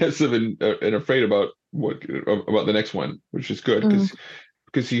apprehensive and afraid about the next one, which is good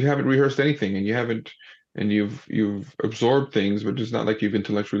because you haven't rehearsed anything, and you haven't, and you've absorbed things, but it's not like you've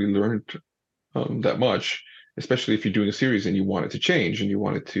intellectually learned that much, especially if you're doing a series and you want it to change and you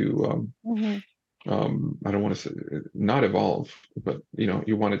want it to I don't want to say not evolve, but you know,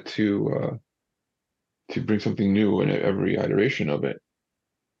 you want it to bring something new in every iteration of it.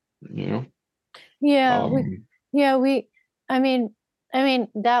 you know. Yeah, Um, I mean,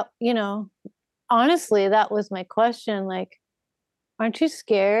 that, honestly, that was my question. Like, aren't you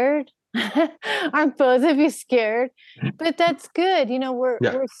scared? Aren't both of you scared? But that's good. yeah, We're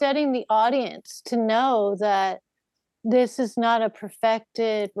setting the audience to know that this is not a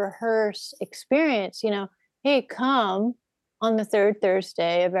perfected, rehearsed experience. Hey, come on the third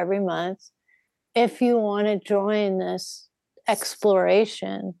Thursday of every month if you want to join this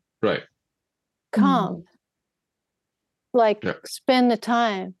exploration. right. Come, like, Yeah, spend the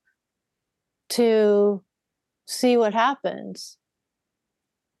time to see what happens.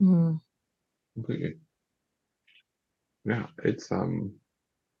 completely. Yeah, it's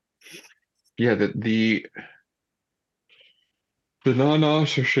yeah, the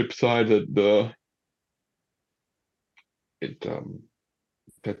non-authorship side, that it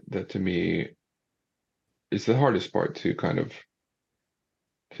that to me is the hardest part to kind of.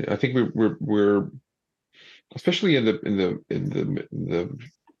 I think we're especially in the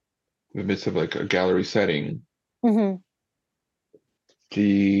midst of like a gallery setting. Mm-hmm.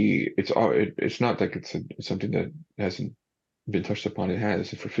 It's not like it's something that hasn't been touched upon. It has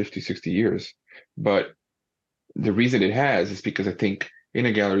for 50, 60 years, but the reason it has is because I think in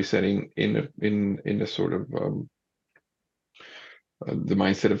a gallery setting, in a sort of the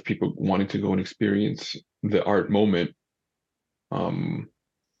mindset of people wanting to go and experience the art moment, um,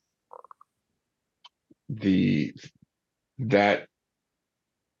 the that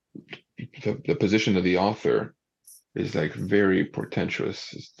the position of the author is like very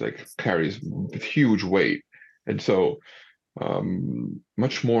portentous. It's like carries huge weight, and so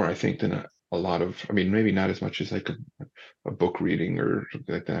much more, I think, than a lot of. I mean, maybe not as much as like a book reading or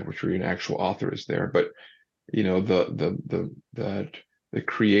something like that, which where an actual author is there, but the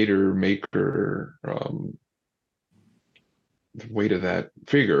creator maker, the weight of that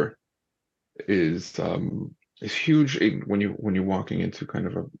figure is huge when you're walking into kind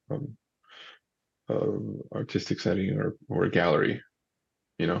of a artistic setting or a gallery,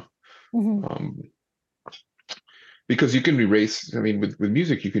 you know. Mm-hmm. um, because you can erase. I mean, with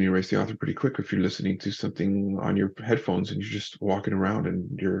music, you can erase the author pretty quick if you're listening to something on your headphones and you're just walking around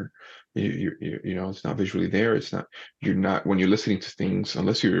and it's not visually there. You're not, when you're listening to things,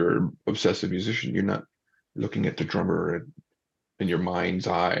 unless you're an obsessive musician, you're not looking at the drummer in your mind's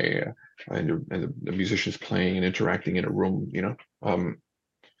eye, and the musicians playing and interacting in a room,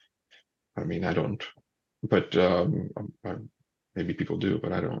 I mean, I don't, but maybe people do,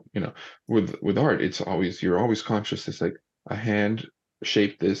 but I don't. With art, you're always conscious. It's like a hand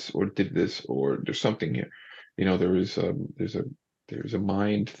shaped this or did this, or there's something here. There is there's a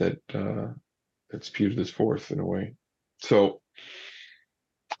mind that spews this forth in a way. So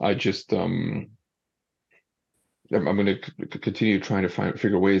I just I'm going to continue trying to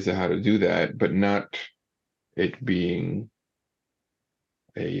figure ways of how to do that, but not it being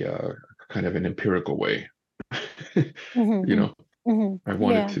a kind of an empirical way. you Mm-hmm. know Mm-hmm. I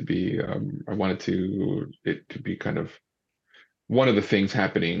want it Yeah. to be I wanted it to be kind of one of the things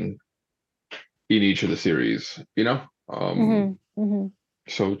happening in each of the series, Mm-hmm. Mm-hmm.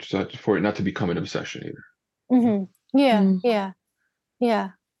 so it's not, for it not to become an obsession either. Mm-hmm. Yeah. Yeah. Yeah.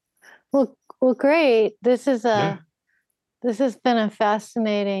 Well, great. Yeah, This has been a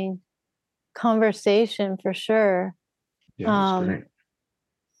fascinating conversation for sure. yeah, it's Um, great.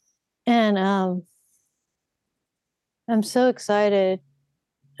 and I'm so excited.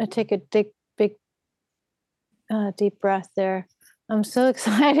 I take a big, deep breath there. I'm so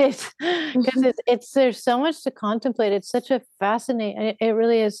excited because there's so much to contemplate. It's such a fascinating. It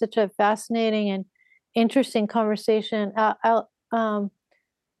really is such a fascinating and interesting conversation. I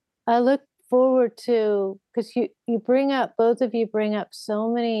look forward to, because both of you bring up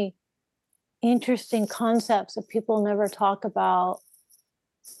so many interesting concepts that people never talk about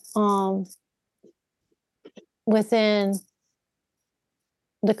um, within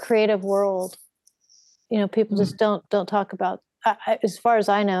the creative world. People just don't talk about. As far as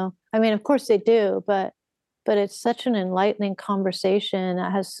I know, I mean, of course they do, but it's such an enlightening conversation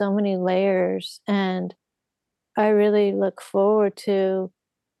that has so many layers, and I really look forward to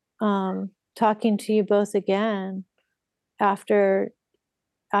talking to you both again after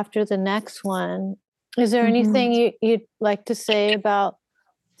the next one. Is there anything you'd like to say about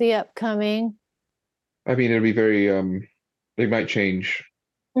the upcoming? I mean, it'll be very they might change.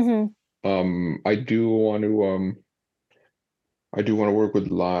 Mm-hmm. I do want to work with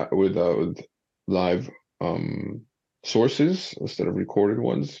live sources instead of recorded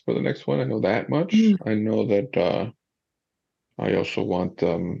ones for the next one. I know that much. I know that I also want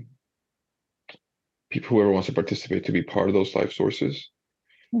people, whoever wants to participate, to be part of those live sources.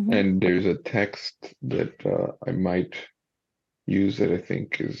 And there's a text that I might use that I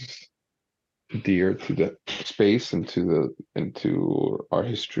think is dear to the space and to our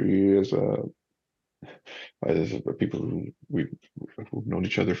history as people who've known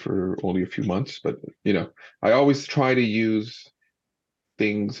each other for only a few months. But I always try to use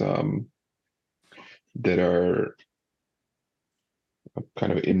things that are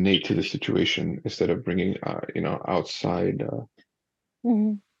kind of innate to the situation instead of bringing outside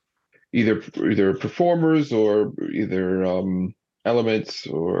either performers or either elements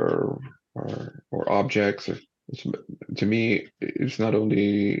or objects. To me, it's not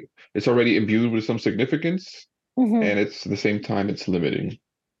only it's already imbued with some significance, and it's at the same time it's limiting.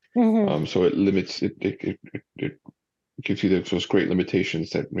 So it limits it gives you those great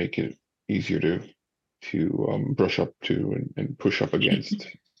limitations that make it easier to brush up to and push up against.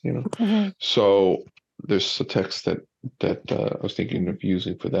 So there's a text that I was thinking of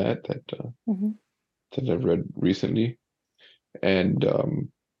using for that I've read recently, and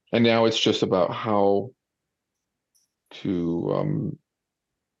now it's just about how to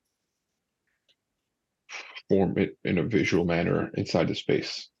form it in a visual manner inside the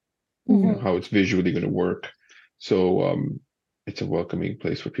space. How it's visually going to work, so it's a welcoming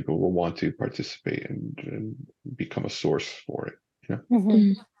place where people will want to participate and become a source for it.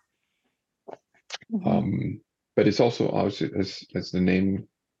 But it's also obviously, as the name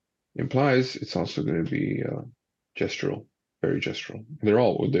implies, it's also going to be gestural, very gestural. They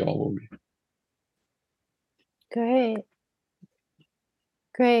all will be. Great.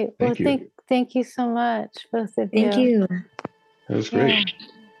 Thank you so much, both of you. Thank you. That was great.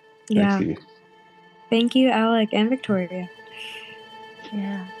 Thanks, Stevie. Thank you, Alec and Victoria.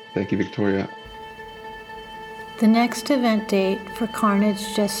 Yeah. Thank you, Victoria. The next event date for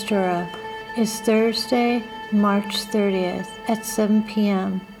KARNEJ Gestura is Thursday, March 30th at 7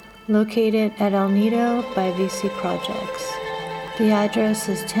 p.m., located at El Nido by VC Projects. The address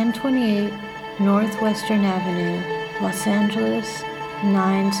is 1028 Northwestern Avenue, Los Angeles,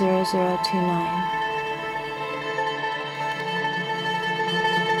 90029.